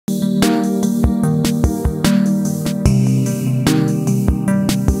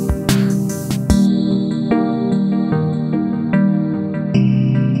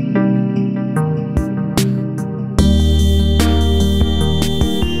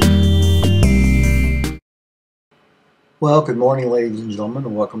Well, good morning, ladies and gentlemen,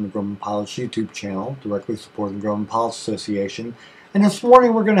 and welcome to Grumman Pilot's YouTube channel, directly supporting the Grumman Pilots Association. And this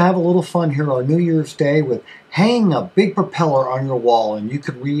morning we're going to have a little fun here on New Year's Day with hanging a big propeller on your wall, and you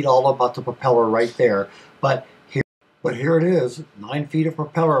could read all about the propeller right there. But here it is, 9 feet of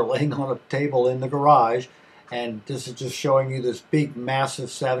propeller laying on a table in the garage, and this is just showing you this big, massive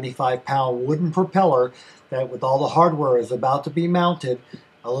 75-pound wooden propeller that, with all the hardware, is about to be mounted.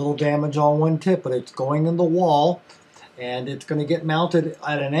 A little damage on one tip, but it's going in the wall. And it's going to get mounted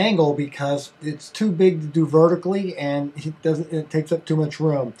at an angle because it's too big to do vertically, and it takes up too much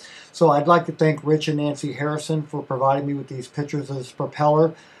room. So I'd like to thank Rich and Nancy Harrison for providing me with these pictures of this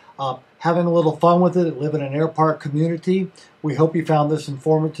propeller. Having a little fun with it, live in an air park community. We hope you found this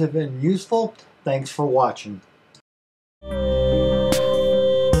informative and useful. Thanks for watching.